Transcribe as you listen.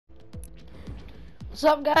What's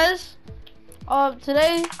up, guys?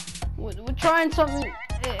 Today we're trying something.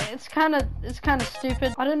 It's kind of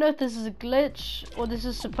stupid. I don't know if this is a glitch or this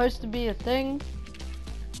is supposed to be a thing,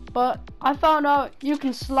 but I found out you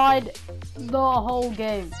can slide the whole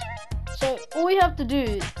game. So all you have to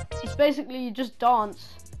do is basically you just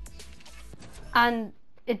dance, and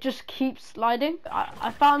it just keeps sliding.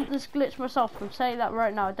 I found this glitch myself. I'm saying that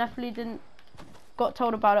right now. I definitely didn't got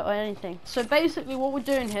told about it or anything. So basically what we're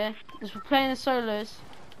doing here is we're playing the solos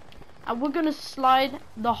and we're gonna slide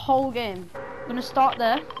the whole game. We're gonna start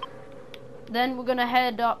there, then we're gonna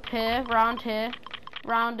head up here, round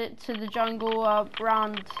it to the jungle, up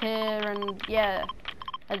round here, and yeah,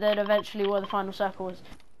 and then eventually where the final circle is.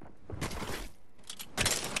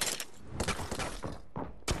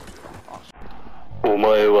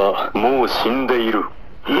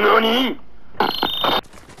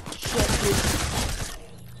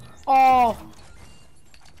 Oh,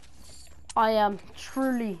 I am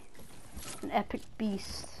truly an epic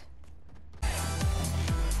beast.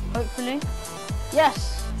 Hopefully.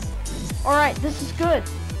 Yes! Alright, this is good.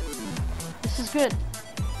 This is good.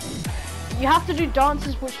 You have to do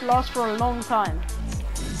dances which last for a long time.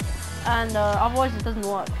 And otherwise it doesn't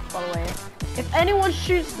work, by the way. If anyone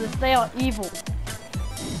shoots this, they are evil.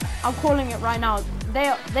 I'm calling it right now. They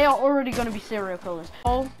are already going to be serial killers.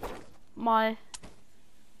 Oh my...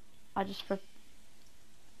 I just fucked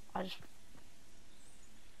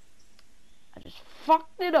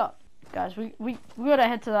it up, guys. We gotta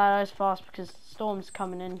head to that ice fast because storm's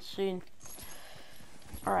coming in soon.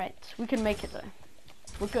 All right, we can make it though.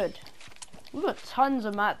 We're good. We've got tons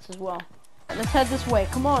of mats as well. Let's head this way.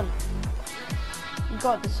 Come on. We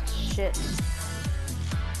got this shit.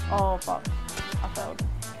 Oh fuck! I failed.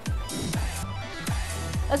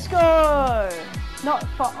 Let's go. Not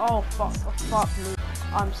fuck. Oh fuck! Oh fuck me.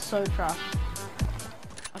 I'm so trash.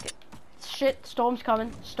 Okay. Shit, storm's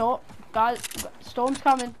coming. Stop. Guys, storm's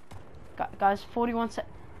coming. Guys, 41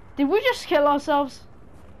 seconds. Did we just kill ourselves?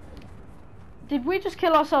 Did we just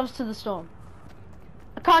kill ourselves to the storm?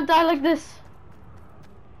 I can't die like this.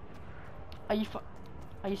 Are you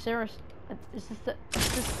serious? Is this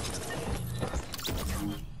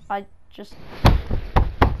I just...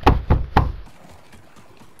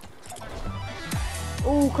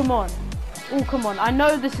 Oh, come on. Oh, come on. I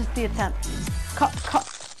know this is the attempt. Cut.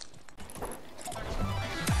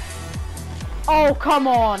 Oh, come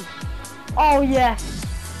on. Oh, yes.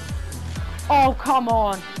 Oh, come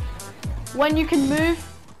on. When you can move,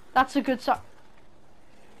 that's a good sign.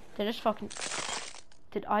 Did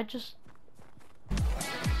I just...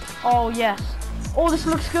 Oh, yes. Oh, this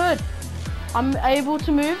looks good. I'm able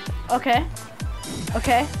to move. Okay.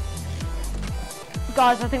 Okay.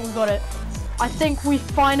 Guys, I think we got it. I think we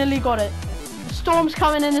finally got it. The storm's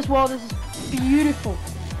coming in as well. This is beautiful.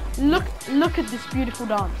 Look at this beautiful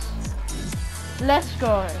dance. Let's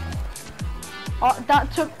go.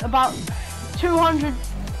 That took about 200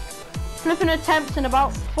 flipping attempts in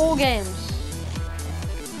about 4 games.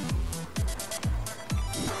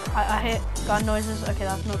 I hear gun noises. Okay,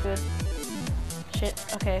 that's not good. Shit.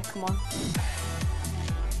 Okay, come on.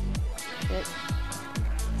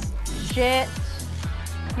 Shit.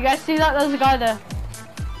 You guys see that? There's a guy there.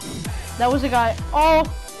 There was a guy. Oh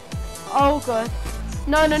god.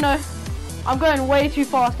 No. I'm going way too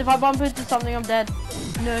fast. If I bump into something, I'm dead.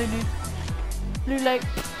 No, blue lake.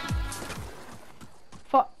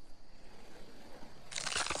 Fuck.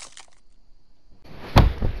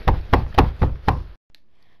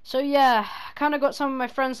 So yeah, I kind of got some of my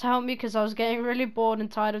friends to help me because I was getting really bored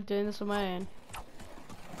and tired of doing this on my own.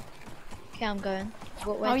 Okay, I'm going.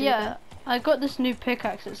 What way do yeah, you go? I got this new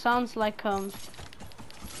pickaxe. It sounds like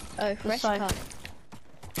Oh, fresh cut.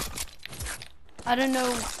 I don't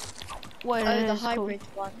know what it is. Oh, the hybrid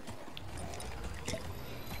one.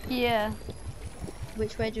 Yeah.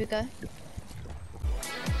 Which way do we go?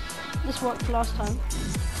 This worked last time.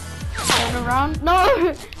 Turn around.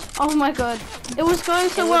 No! Oh my god. It was going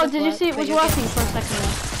so well. Did you see it was working for a second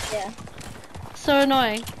there? Yeah. So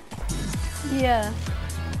annoying. Yeah.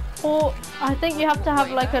 Or I think you have to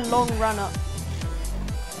have like a long run up.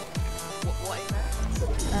 What is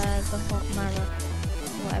that? The hot marrow,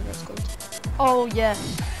 whatever it's called. Oh yes,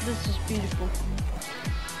 this is beautiful.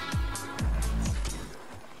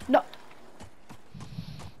 No.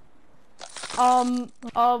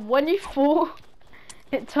 When you fall,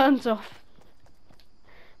 it turns off.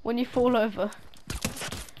 When you fall over.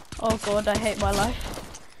 Oh god, I hate my life.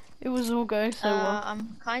 It was all going so well.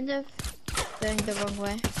 I'm kind of going the wrong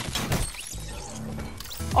way.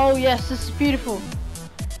 Oh yes, this is beautiful.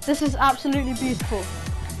 This is absolutely beautiful.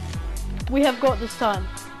 We have got this time.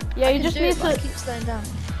 Yeah, you just need to... I keep slowing down.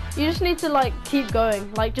 You just need to like keep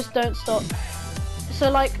going, like just don't stop. So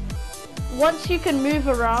like once you can move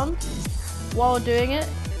around while doing it,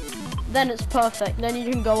 then it's perfect. Then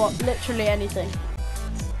you can go up literally anything.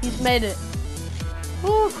 He's made it.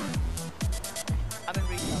 Woo. I'm in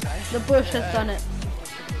retail, guys. The bush has done it.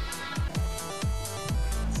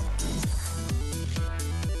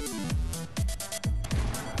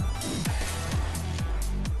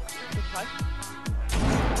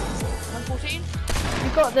 You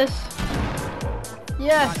got this.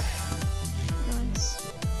 Yes.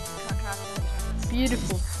 Nice.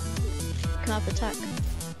 Beautiful. Can I have attack?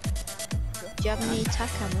 Do you have any attack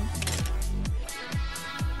ammo?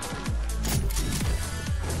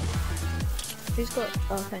 Who's got?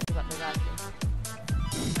 Oh, okay.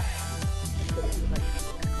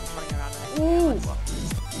 Ooh.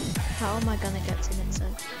 How am I gonna get to it?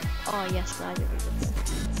 Oh yes, I did.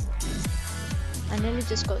 I nearly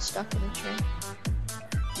just got stuck in a tree.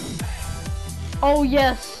 Oh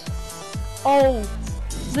yes. Oh,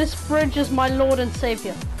 this bridge is my Lord and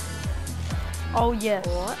Savior. Oh yes.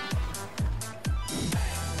 What?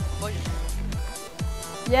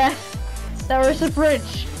 Yes, there is a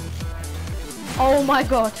bridge. Oh my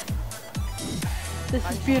God. This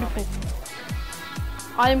is beautiful.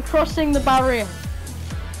 I am crossing the barrier.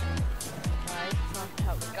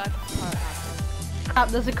 Crap,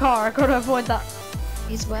 there's a car. I gotta avoid that.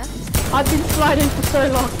 He's where? I've been sliding for so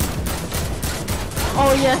long.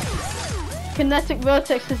 Oh yes. Kinetic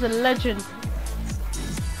Vertex is a legend.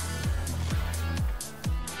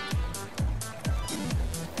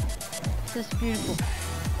 This is beautiful.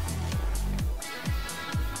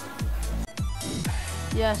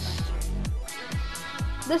 Yes.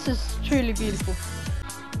 This is truly beautiful.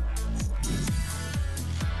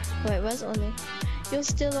 Wait, where's Ollie? You're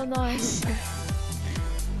still on ice.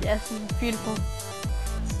 Yes, this is beautiful.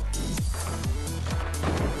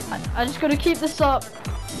 I just gotta keep this up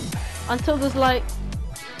until there's like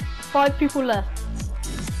 5 people left.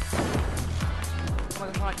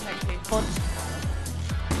 But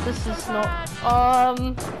this is not.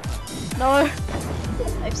 No.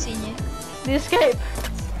 I've seen you. The escape.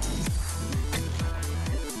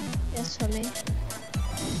 Yes, Ollie.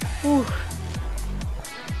 Ooh.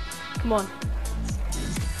 Come on.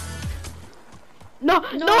 No,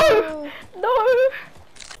 no, no.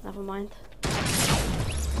 Never mind.